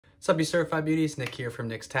What's up, you certified beauties? Nick here from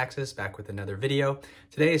Nick's Taxes, back with another video.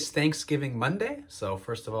 Today is Thanksgiving Monday, so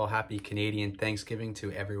first of all, happy Canadian Thanksgiving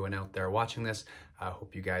to everyone out there watching this. I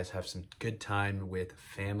hope you guys have some good time with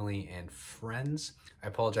family and friends. I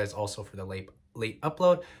apologize also for the late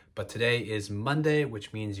upload, but today is Monday,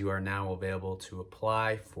 which means you are now available to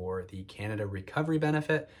apply for the Canada Recovery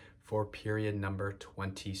Benefit for period number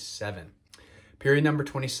 27. Period number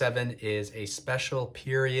 27 is a special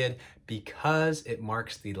period because it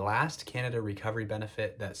marks the last Canada Recovery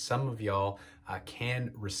Benefit that some of y'all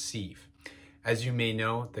can receive. As you may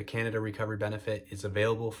know, the Canada Recovery Benefit is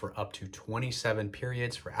available for up to 27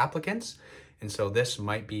 periods for applicants, and so this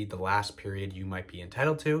might be the last period you might be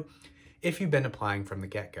entitled to if you've been applying from the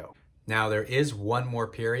get-go. Now, there is one more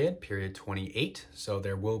period, period 28, so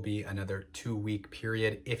there will be another 2-week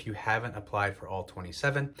period if you haven't applied for all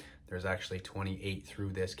 27. There's actually 28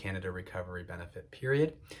 through this Canada Recovery Benefit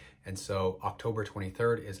period. And so October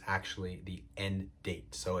 23rd is actually the end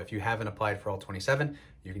date. So if you haven't applied for all 27,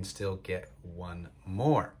 you can still get one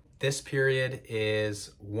more. This period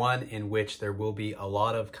is one in which there will be a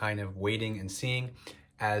lot of kind of waiting and seeing,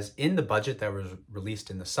 as in the budget that was released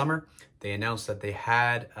in the summer, they announced that they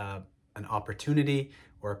had an opportunity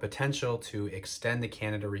or a potential to extend the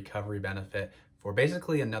Canada Recovery Benefit for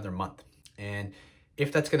basically another month. And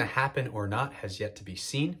if that's going to happen or not has yet to be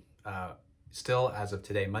seen. Still, as of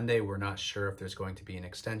today, Monday, we're not sure if there's going to be an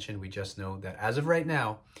extension. We just know that as of right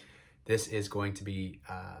now, this is going to be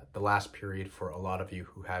the last period for a lot of you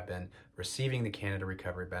who have been receiving the Canada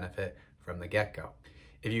Recovery Benefit from the get-go.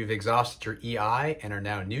 If you've exhausted your EI and are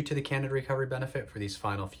now new to the Canada Recovery Benefit for these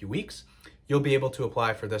final few weeks, you'll be able to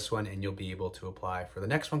apply for this one and you'll be able to apply for the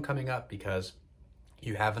next one coming up because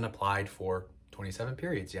you haven't applied for 27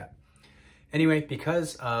 periods yet. Anyway,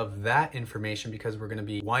 because of that information, because we're going to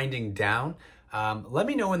be winding down, let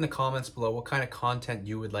me know in the comments below what kind of content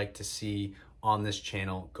you would like to see on this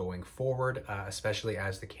channel going forward, especially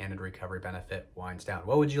as the Canada Recovery Benefit winds down.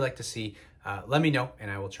 What would you like to see? Let me know,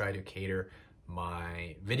 and I will try to cater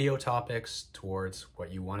my video topics towards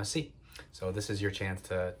what you want to see. So this is your chance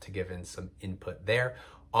to give in some input there.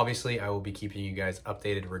 Obviously, I will be keeping you guys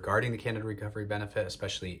updated regarding the Canada Recovery Benefit,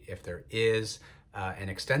 especially if there is an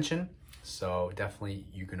extension. So definitely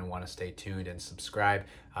you're going to want to stay tuned and subscribe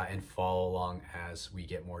and follow along as we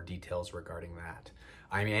get more details regarding that.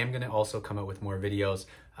 I am going to also come out with more videos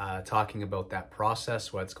talking about that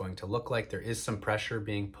process, what it's going to look like. There is some pressure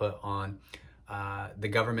being put on the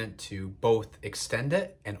government to both extend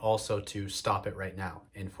it and also to stop it right now,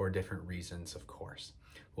 and for different reasons, of course.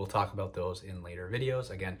 We'll talk about those in later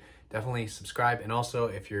videos. Again, definitely subscribe. And also,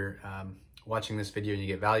 if you're watching this video and you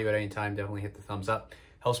get value at any time, definitely hit the thumbs up.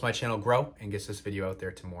 Helps my channel grow and gets this video out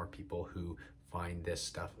there to more people who find this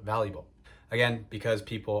stuff valuable. Again, because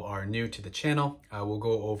people are new to the channel, we'll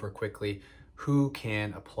go over quickly who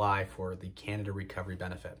can apply for the Canada Recovery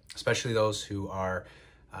Benefit, especially those who are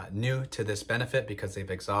new to this benefit because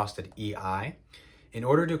they've exhausted EI. In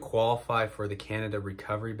order to qualify for the Canada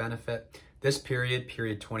Recovery Benefit, this period,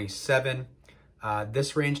 period 27,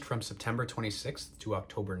 this ranged from September 26th to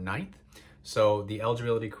October 9th. So the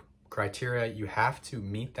eligibility criteria, you have to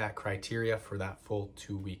meet that criteria for that full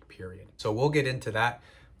 2-week period. So we'll get into that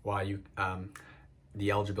while the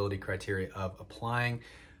eligibility criteria of applying.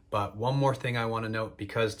 But one more thing I want to note,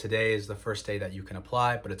 because today is the first day that you can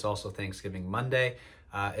apply, but it's also Thanksgiving Monday,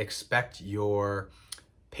 expect your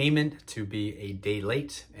payment to be a day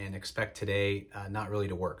late and expect today not really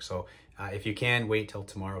to work. So if you can, wait till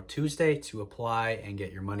tomorrow, Tuesday, to apply and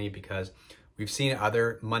get your money, because we've seen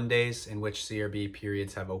other Mondays in which CRB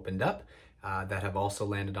periods have opened up that have also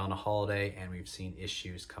landed on a holiday, and we've seen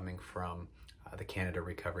issues coming from the Canada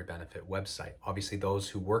Recovery Benefit website. Obviously, those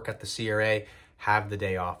who work at the CRA have the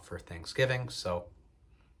day off for Thanksgiving, so,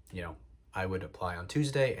 you know, I would apply on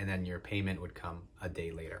Tuesday and then your payment would come a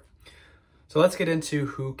day later. So let's get into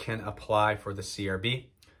who can apply for the CRB.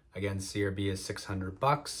 Again, CRB is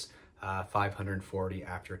 $600. $540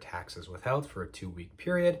 after taxes withheld for a 2-week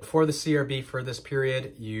period. For the CRB for this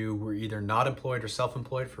period, you were either not employed or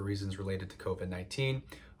self-employed for reasons related to COVID-19,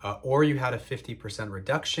 or you had a 50%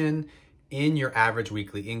 reduction in your average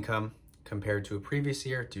weekly income compared to a previous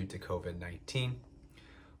year due to COVID-19.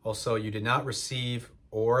 Also, you did not receive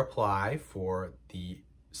or apply for the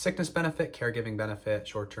sickness benefit, caregiving benefit,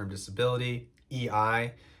 short-term disability,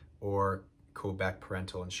 EI, or Quebec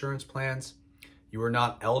parental insurance plans. You are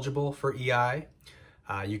not eligible for EI.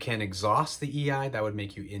 You can exhaust the EI. That would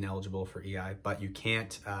make you ineligible for EI, but you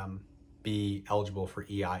can't be eligible for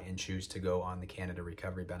EI and choose to go on the Canada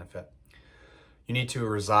Recovery Benefit. You need to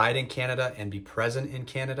reside in Canada and be present in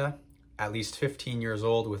Canada at least 15 years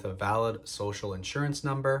old with a valid social insurance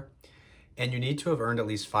number, and you need to have earned at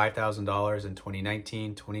least $5,000 in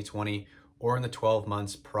 2019, 2020, or in the 12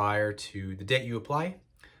 months prior to the date you apply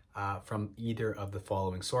from either of the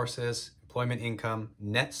following sources: employment income,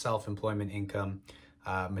 net self-employment income,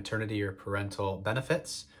 maternity or parental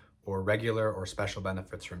benefits, or regular or special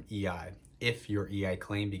benefits from EI, if your EI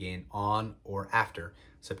claim began on or after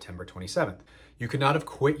September 27th. You could not have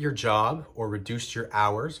quit your job or reduced your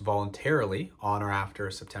hours voluntarily on or after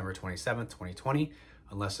September 27th, 2020,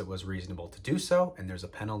 unless it was reasonable to do so, and there's a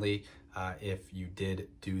penalty if you did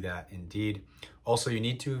do that indeed. Also, you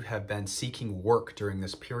need to have been seeking work during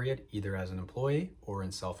this period, either as an employee or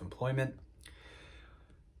in self-employment.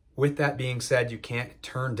 With that being said, you can't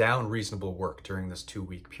turn down reasonable work during this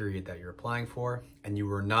 2-week period that you're applying for, and you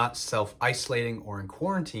were not self-isolating or in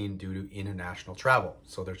quarantine due to international travel.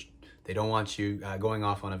 So they don't want you going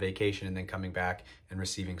off on a vacation and then coming back and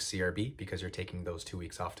receiving CRB because you're taking those 2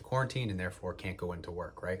 weeks off to quarantine and therefore can't go into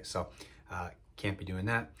work, right? So can't be doing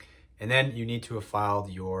that. And then you need to have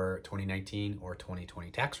filed your 2019 or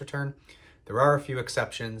 2020 tax return. There are a few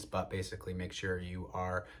exceptions, but basically make sure you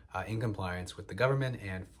are in compliance with the government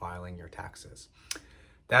and filing your taxes.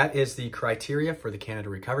 That is the criteria for the Canada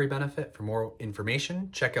Recovery Benefit. For more information,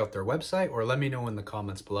 check out their website or let me know in the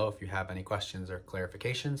comments below if you have any questions or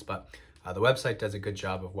clarifications. But the website does a good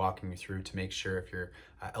job of walking you through to make sure if you're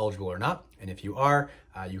eligible or not. And if you are,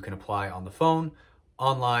 you can apply on the phone,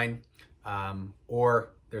 online, or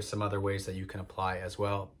there's some other ways that you can apply as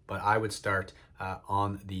well. But I would start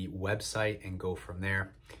on the website and go from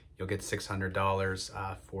there. You'll get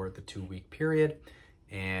 $600 for the 2-week period.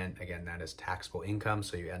 And again, that is taxable income.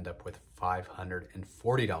 So you end up with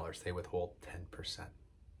 $540. They withhold 10%.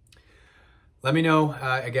 Let me know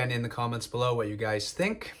again in the comments below what you guys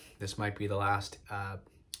think. This might be the last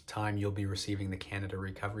time you'll be receiving the Canada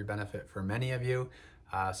Recovery Benefit for many of you.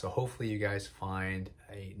 So hopefully you guys find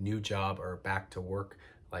a new job or back to work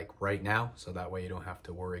like right now, so that way you don't have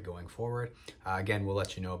to worry going forward. Again, we'll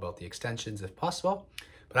let you know about the extensions if possible.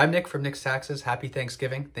 But I'm Nick from Nick's Taxes. Happy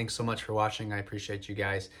Thanksgiving. Thanks so much for watching. I appreciate you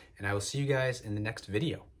guys, and I will see you guys in the next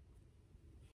video.